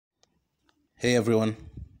Hey everyone,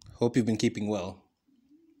 hope you've been keeping well.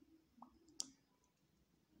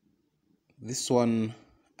 This one,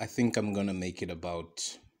 I think I'm gonna make it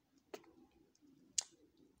about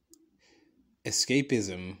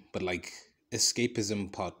escapism, but like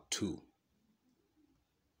escapism part 2.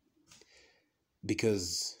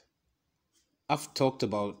 Because I've talked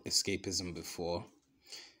about escapism before,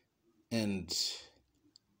 and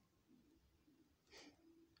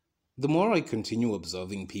the more I continue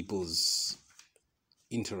observing people's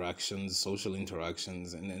interactions, social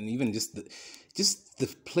interactions, and even just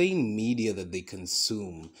the plain media that they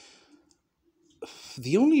consume,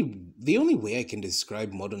 the only way I can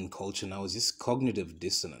describe modern culture now is just cognitive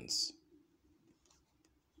dissonance.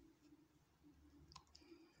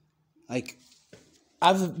 Like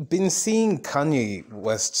I've been seeing Kanye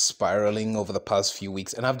West spiraling over the past few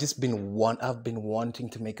weeks, and I've been wanting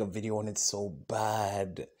to make a video on it so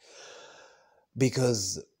bad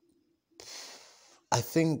because I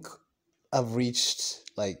think I've reached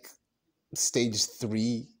like stage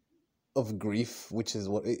 3 of grief, which is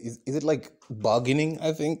is it like bargaining,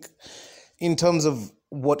 I think, in terms of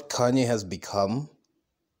what Kanye has become,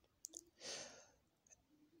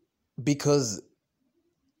 because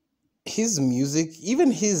his music,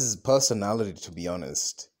 even his personality, to be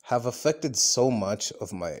honest, have affected so much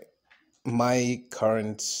of my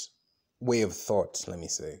current way of thought, let me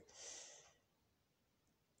say.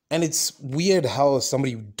 And it's weird how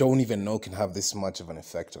somebody you don't even know can have this much of an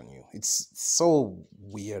effect on you. It's so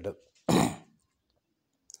weird.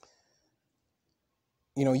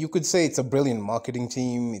 You could say it's a brilliant marketing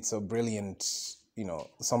team, it's a brilliant,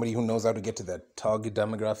 somebody who knows how to get to that target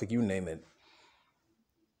demographic, you name it.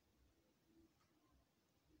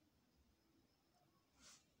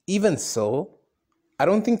 Even so, I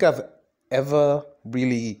don't think I've ever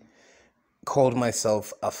really called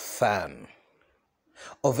myself a fan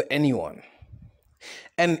of anyone.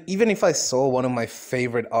 And even if I saw one of my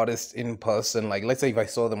favorite artists in person, like let's say if I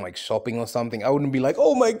saw them like shopping or something, I wouldn't be like,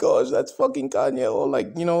 oh my gosh, that's fucking Kanye. Or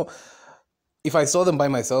like, if I saw them by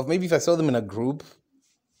myself, maybe if I saw them in a group,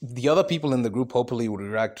 the other people in the group hopefully would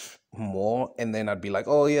react more. And then I'd be like,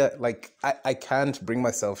 oh yeah, like I can't bring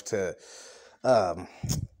myself to um,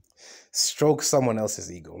 stroke someone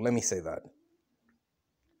else's ego. Let me say that.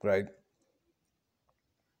 Right?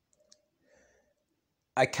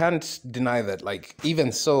 I can't deny that, like,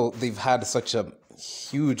 even so, they've had such a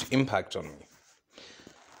huge impact on me.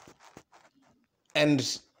 And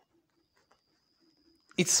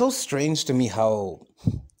it's so strange to me how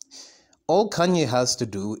all Kanye has to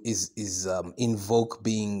do is invoke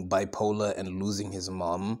being bipolar and losing his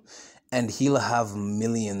mom, and he'll have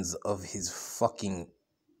millions of his fucking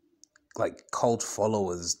like cult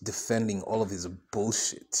followers defending all of his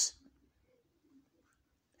bullshit.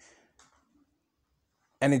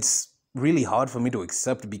 And it's really hard for me to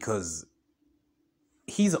accept because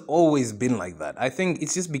he's always been like that. I think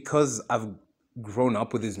it's just because I've grown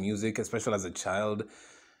up with his music, especially as a child,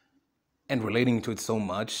 and relating to it so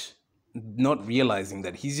much, not realizing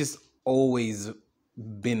that he's just always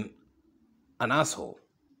been an asshole.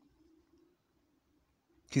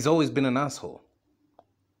 He's always been an asshole.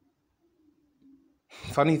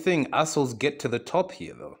 Funny thing, assholes get to the top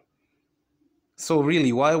here though. So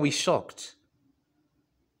really, why are we shocked?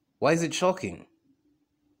 Why is it shocking?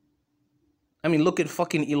 I mean, look at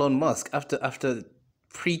fucking Elon Musk after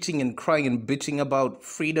preaching and crying and bitching about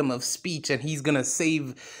freedom of speech, and he's gonna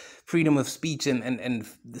save freedom of speech and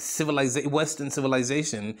Western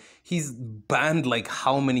civilization. He's banned like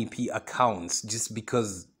how many accounts just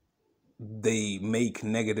because they make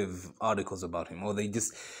negative articles about him, or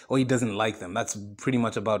he doesn't like them. That's pretty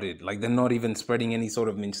much about it. Like, they're not even spreading any sort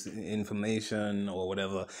of information or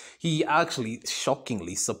whatever. He actually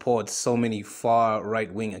shockingly supports so many far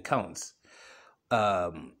right-wing accounts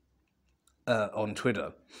on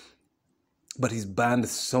Twitter, but he's banned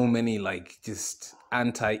so many like just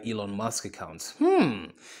anti-Elon Musk accounts.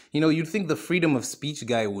 You'd think the freedom of speech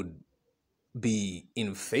guy would be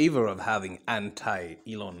in favor of having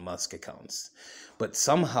anti-Elon Musk accounts, but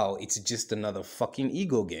somehow it's just another fucking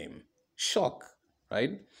ego game. Shock,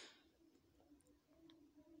 right?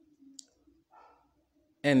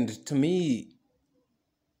 And to me,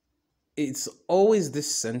 it's always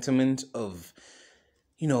this sentiment of,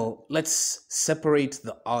 let's separate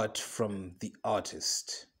the art from the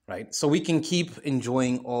artist, right? So we can keep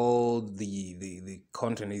enjoying all the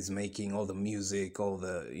content he's making, all the music, all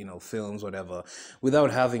the, films, whatever, without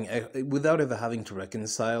ever having to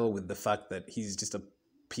reconcile with the fact that he's just a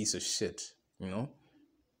piece of shit,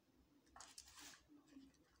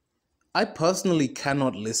 I personally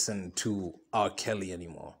cannot listen to R. Kelly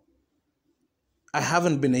anymore. I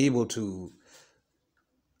haven't been able to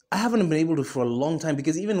I haven't been able to for a long time,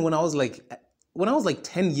 because even when I was like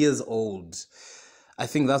 10 years old, I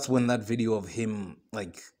think that's when that video of him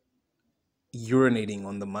like urinating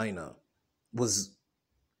on the minor was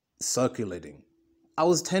circulating. I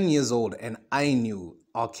was 10 years old and I knew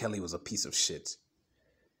R. Kelly was a piece of shit.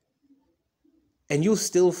 And you'll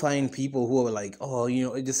still find people who are like, oh,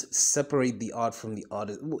 just separate the art from the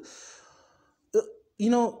artist. You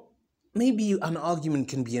know, maybe an argument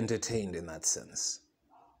can be entertained in that sense,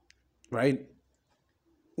 right?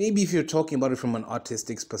 Maybe if you're talking about it from an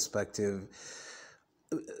artistic perspective.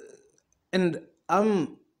 And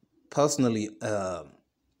I'm personally,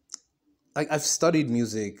 I've studied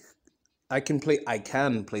music. I can play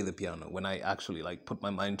the piano when I actually like put my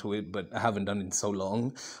mind to it, but I haven't done it in so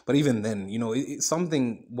long. But even then, it's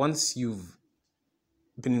something, once you've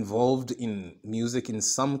been involved in music in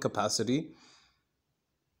some capacity,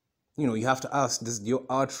 you have to ask, does your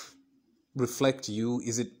art reflect you?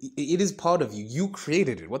 It is part of you. You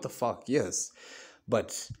created it. What the fuck? Yes.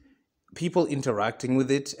 But people interacting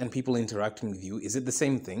with it and people interacting with you, is it the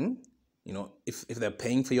same thing? If they're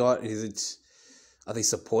paying for your art, are they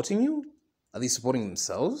supporting you? Are they supporting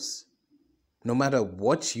themselves? No matter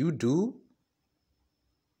what you do?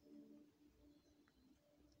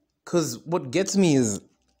 Because what gets me is,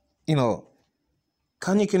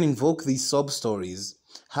 Kanye can invoke these sob stories,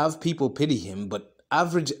 have people pity him, but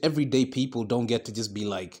average everyday people don't get to just be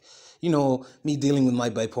like, me dealing with my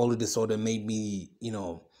bipolar disorder made me,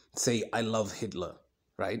 say I love Hitler,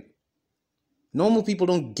 right? Normal people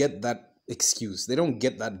don't get that excuse. They don't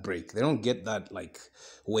get that break. They don't get that like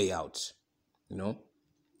way out,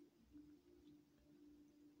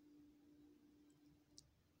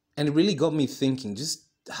 And it really got me thinking just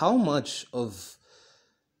how much of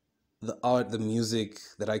the art, the music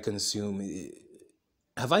that I consume,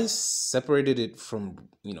 have I separated it from,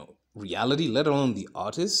 reality, let alone the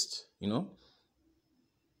artist,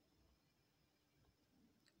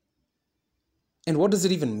 And what does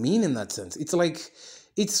it even mean in that sense?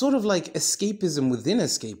 It's sort of like escapism within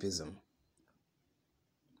escapism.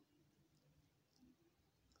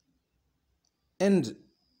 And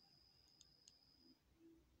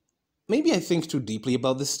maybe I think too deeply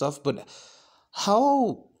about this stuff, but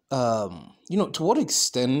how, to what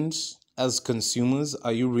extent as consumers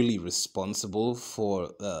are you really responsible for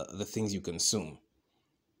the things you consume?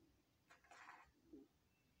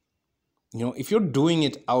 If you're doing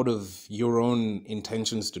it out of your own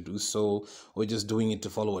intentions to do so, or just doing it to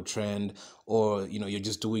follow a trend, or, you're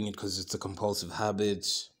just doing it because it's a compulsive habit,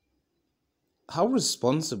 how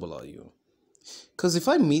responsible are you? Because if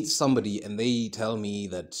I meet somebody and they tell me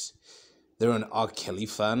that they're an R. Kelly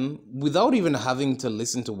fan, without even having to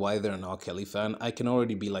listen to why they're an R. Kelly fan, I can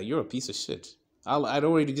already be like, you're a piece of shit. I'd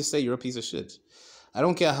already just say you're a piece of shit. I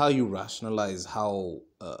don't care how you rationalize how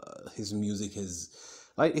his music is.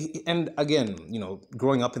 And again,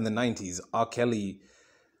 growing up in the 90s, R. Kelly,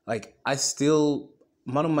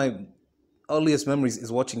 one of my earliest memories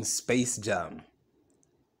is watching Space Jam.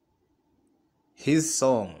 His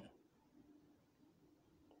song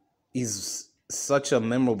is such a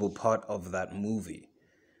memorable part of that movie.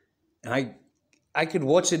 And I could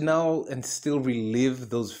watch it now and still relive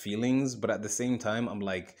those feelings, but at the same time, I'm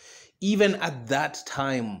like, even at that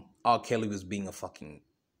time, R. Kelly was being a fucking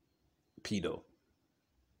pedo.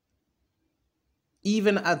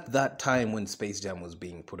 Even at that time when Space Jam was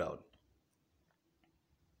being put out.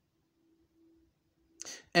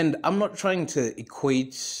 And I'm not trying to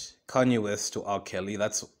equate Kanye West to R. Kelly.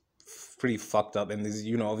 That's pretty fucked up. And there's,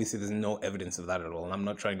 obviously there's no evidence of that at all. And I'm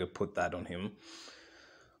not trying to put that on him.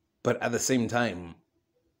 But at the same time,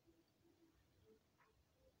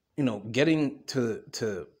 getting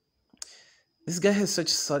to this guy has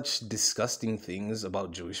such disgusting things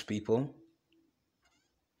about Jewish people.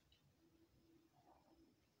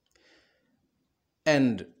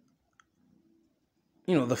 And,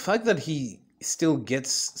 the fact that he still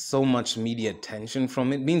gets so much media attention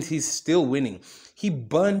from it means he's still winning. He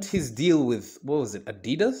burnt his deal with, what was it,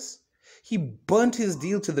 Adidas? He burnt his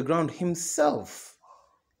deal to the ground himself.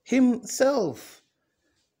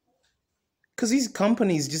 Because these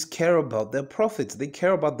companies just care about their profits. They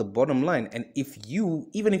care about the bottom line. And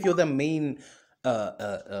even if you're their main,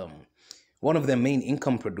 one of their main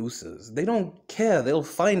income producers, they don't care. They'll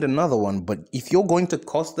find another one. But if you're going to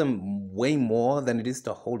cost them way more than it is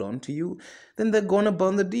to hold on to you, then they're going to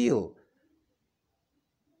burn the deal.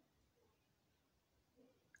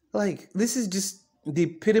 This is just the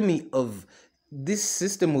epitome of this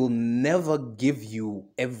system will never give you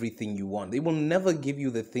everything you want. They will never give you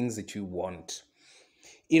the things that you want.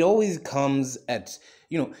 It always comes at,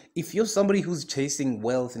 if you're somebody who's chasing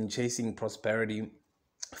wealth and chasing prosperity,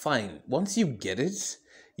 fine. Once you get it,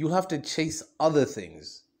 you'll have to chase other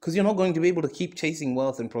things because you're not going to be able to keep chasing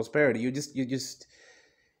wealth and prosperity.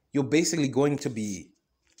 You're basically going to be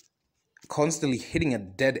constantly hitting a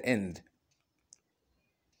dead end,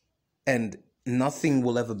 and nothing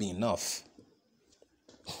will ever be enough.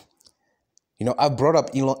 I brought up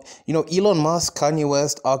Elon Musk, Kanye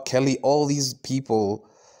West, R. Kelly, all these people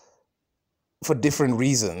for different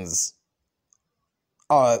reasons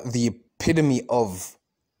are the epitome of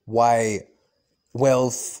why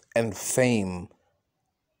wealth and fame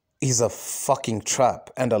is a fucking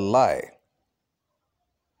trap and a lie.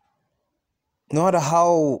 No matter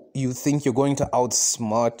how you think you're going to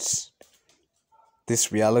outsmart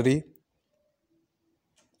this reality,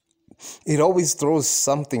 it always throws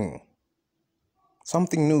something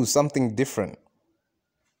new, something different.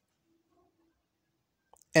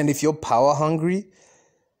 And if you're power hungry,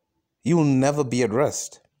 you'll never be at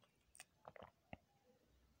rest.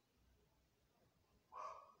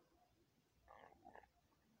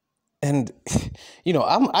 And,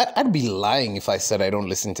 I'd be lying if I said I don't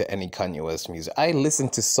listen to any Kanye West music. I listen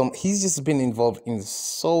to he's just been involved in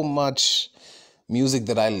so much music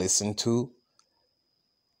that I listen to.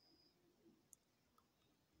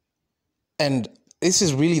 And this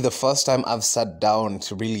is really the first time I've sat down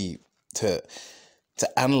to really, to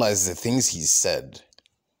analyze the things he's said.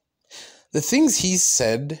 The things he's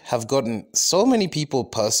said have gotten so many people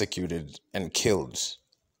persecuted and killed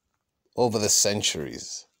over the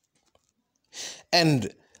centuries.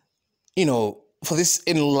 And, for this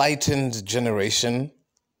enlightened generation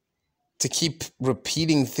to keep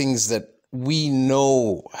repeating things that we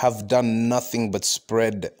know have done nothing but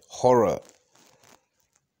spread horror.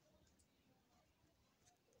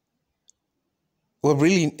 We're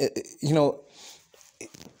really,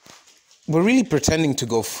 we're really pretending to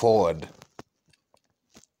go forward.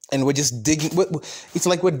 And we're just digging. It's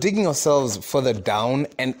like we're digging ourselves further down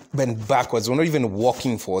and then backwards. We're not even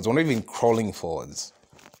walking forwards. We're not even crawling forwards.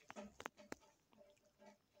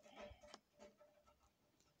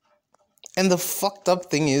 And the fucked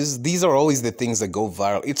up thing is, these are always the things that go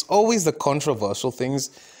viral. It's always the controversial things.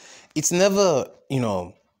 It's never,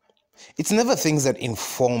 it's never things that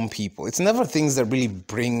inform people. It's never things that really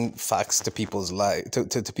bring facts to people's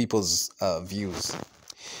to people's views.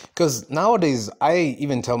 Because nowadays, I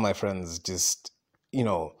even tell my friends, just,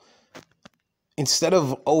 instead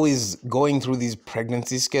of always going through these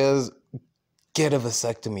pregnancy scares, get a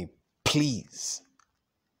vasectomy, please.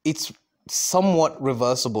 It's somewhat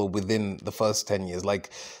reversible within the first 10 years.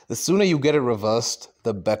 Like, the sooner you get it reversed,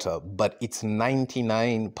 the better. But it's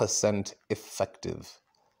 99% effective.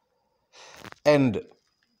 And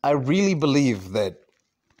I really believe that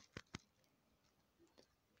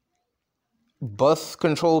birth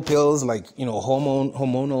control pills, like,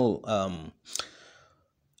 hormonal,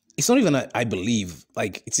 it's not even I believe,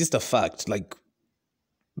 like, it's just a fact. Like,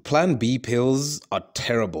 Plan B pills are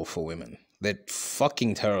terrible for women. They're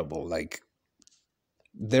fucking terrible. Like,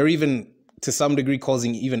 they're even to some degree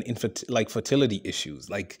causing even fertility issues.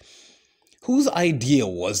 Like, whose idea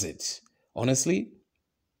was it, honestly?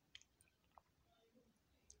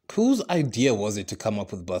 Whose idea was it to come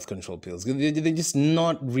up with birth control pills? They're just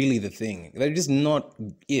not really the thing. They're just not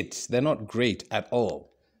it. They're not great at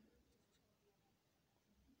all.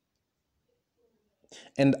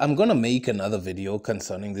 And I'm going to make another video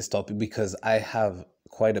concerning this topic because I have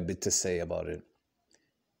quite a bit to say about it.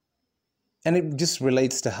 And it just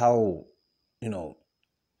relates to how,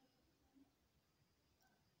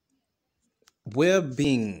 we're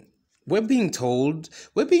being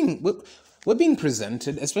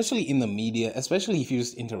presented, especially in the media, especially if you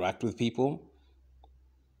just interact with people.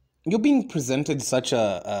 You're being presented such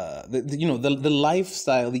the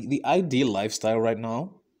lifestyle, the ideal lifestyle right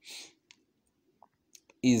now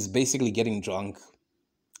is basically getting drunk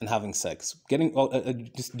and having sex,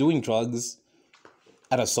 just doing drugs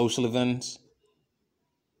at a social event,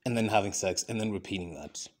 and then having sex, and then repeating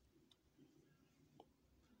that.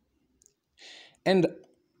 And,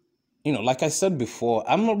 like I said before,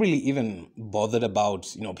 I'm not really even bothered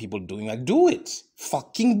about, people doing that. Do it.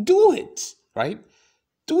 Fucking do it, right?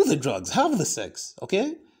 Do the drugs, have the sex,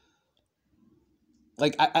 okay?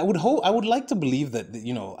 Like, I would like to believe that,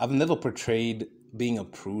 I've never portrayed being a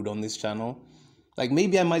prude on this channel. Like,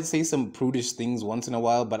 maybe I might say some prudish things once in a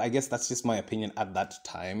while, but I guess that's just my opinion at that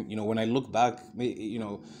time. When I look back,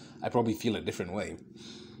 I probably feel a different way.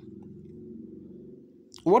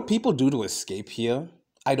 What people do to escape here,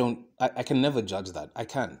 I can never judge that. I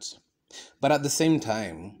can't. But at the same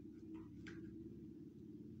time,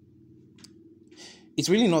 it's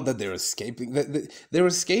really not that they're escaping. They're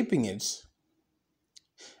escaping it.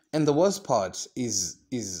 And the worst part is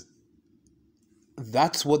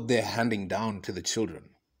that's what they're handing down to the children.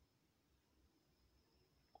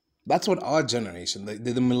 That's what our generation,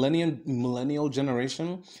 the millennial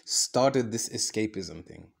generation, started this escapism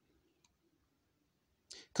thing.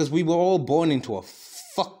 Because we were all born into a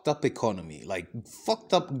fucked up economy, like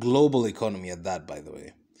fucked up global economy at that, by the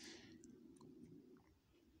way.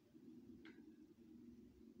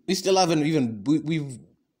 We still haven't even, we've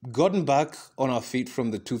gotten back on our feet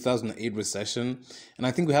from the 2008 recession, and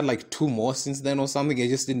I think we had like two more since then or something. They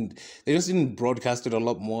just didn't broadcast it a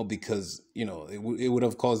lot more because, you know, it would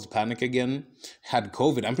have caused panic again. Had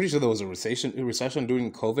COVID, I'm pretty sure there was a recession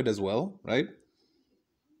during COVID as well, right?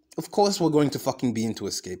 Of course we're going to fucking be into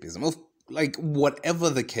escapism. Like, whatever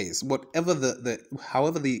the case, whatever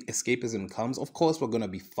however the escapism comes, of course we're gonna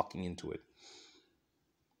be fucking into it.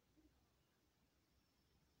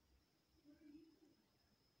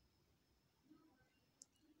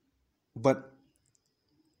 But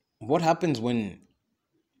what happens when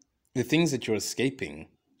the things that you're escaping,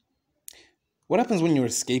 what happens when your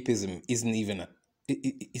escapism isn't even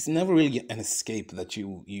it's never really an escape that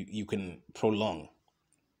you can prolong?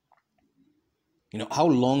 You know, how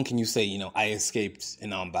long can you say, you know, I escaped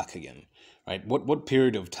and now I'm back again, right? What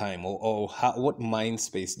period of time, or what mind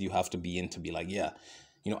space do you have to be in to be like, yeah,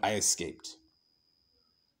 you know, I escaped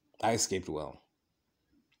well?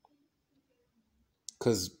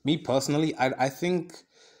 Because me personally, I think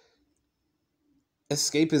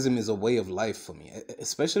escapism is a way of life for me,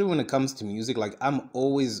 especially when it comes to music. Like, I'm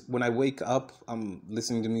always, when I wake up, I'm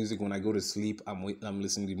listening to music. When I go to sleep, I'm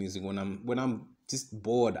listening to music. When I'm just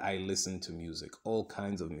bored, I listen to music, all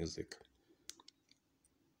kinds of music.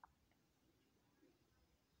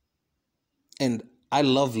 And I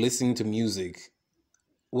love listening to music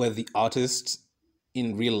where the artists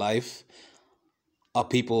in real life are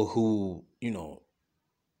people who, you know,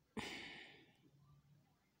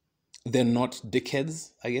 they're not dickheads,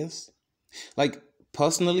 I guess. Like,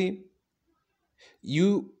 personally,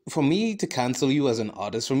 for me to cancel you as an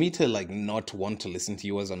artist, for me to like not want to listen to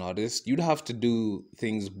you as an artist, you'd have to do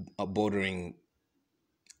things bordering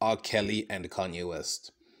R. Kelly and Kanye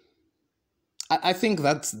West. I think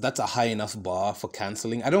that's a high enough bar for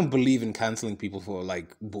canceling. I don't believe in canceling people for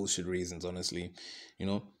like bullshit reasons, honestly. You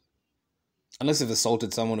know, unless they've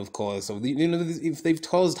assaulted someone, of course. So you know, if they've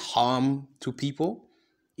caused harm to people,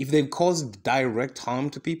 if they've caused direct harm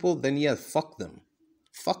to people, then yeah, fuck them,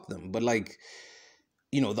 fuck them. But like,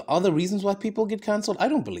 you know, the other reasons why people get canceled, I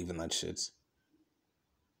don't believe in that shit.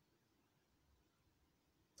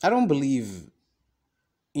 I don't believe,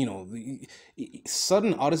 you know,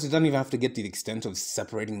 certain artists don't even have to get to the extent of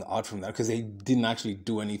separating the art from that because they didn't actually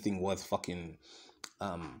do anything worth fucking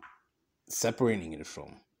separating it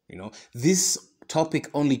from. You know, this topic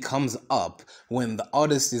only comes up when the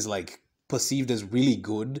artist is like perceived as really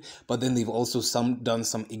good, but then they've also done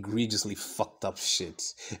some egregiously fucked up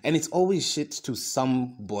shit, and it's always shit to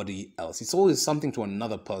somebody else. It's always something to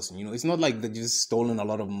another person. You know, it's not like they've just stolen a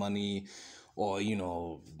lot of money, or, you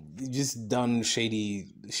know, just done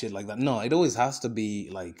shady shit like that. No, it always has to be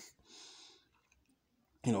like,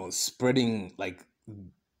 you know, spreading like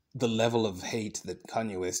the level of hate that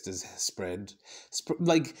Kanye West has spread.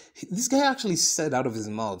 Like, this guy actually said out of his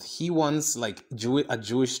mouth he wants like a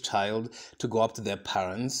Jewish child to go up to their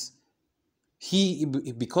parents.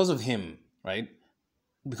 Because of him, right?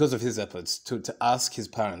 Because of his efforts to ask his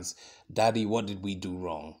parents, "Daddy, what did we do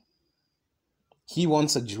wrong?" He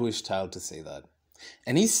wants a Jewish child to say that.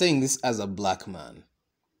 And he's saying this as a black man.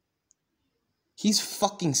 He's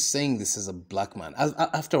fucking saying this as a black man.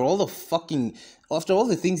 After all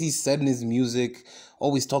the things he said in his music,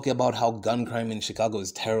 always talking about how gun crime in Chicago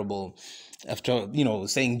is terrible. After, you know,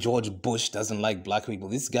 saying George Bush doesn't like black people,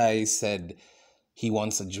 this guy said he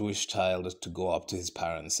wants a Jewish child to go up to his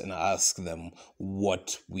parents and ask them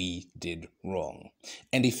what we did wrong.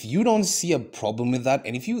 And if you don't see a problem with that,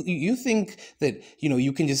 and if you think that, you know,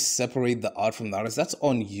 you can just separate the art from the artist, that's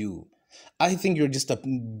on you. I think you're just a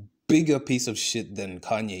bigger piece of shit than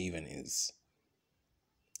Kanye even is.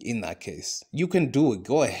 In that case, you can do it.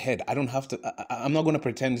 Go ahead. I don't have to. I'm not going to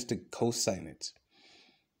pretend to co-sign it.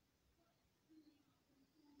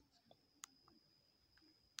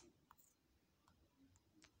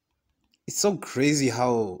 It's so crazy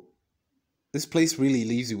how this place really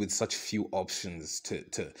leaves you with such few options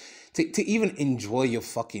to even enjoy your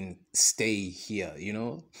fucking stay here, you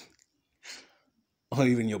know, or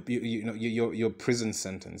even your prison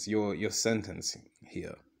sentence, your sentence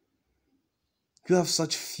here. You have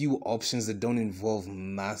such few options that don't involve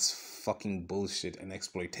mass fucking bullshit and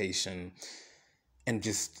exploitation and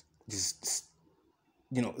just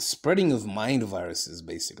spreading of mind viruses,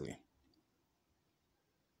 basically.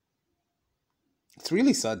 It's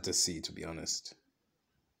really sad to see, to be honest.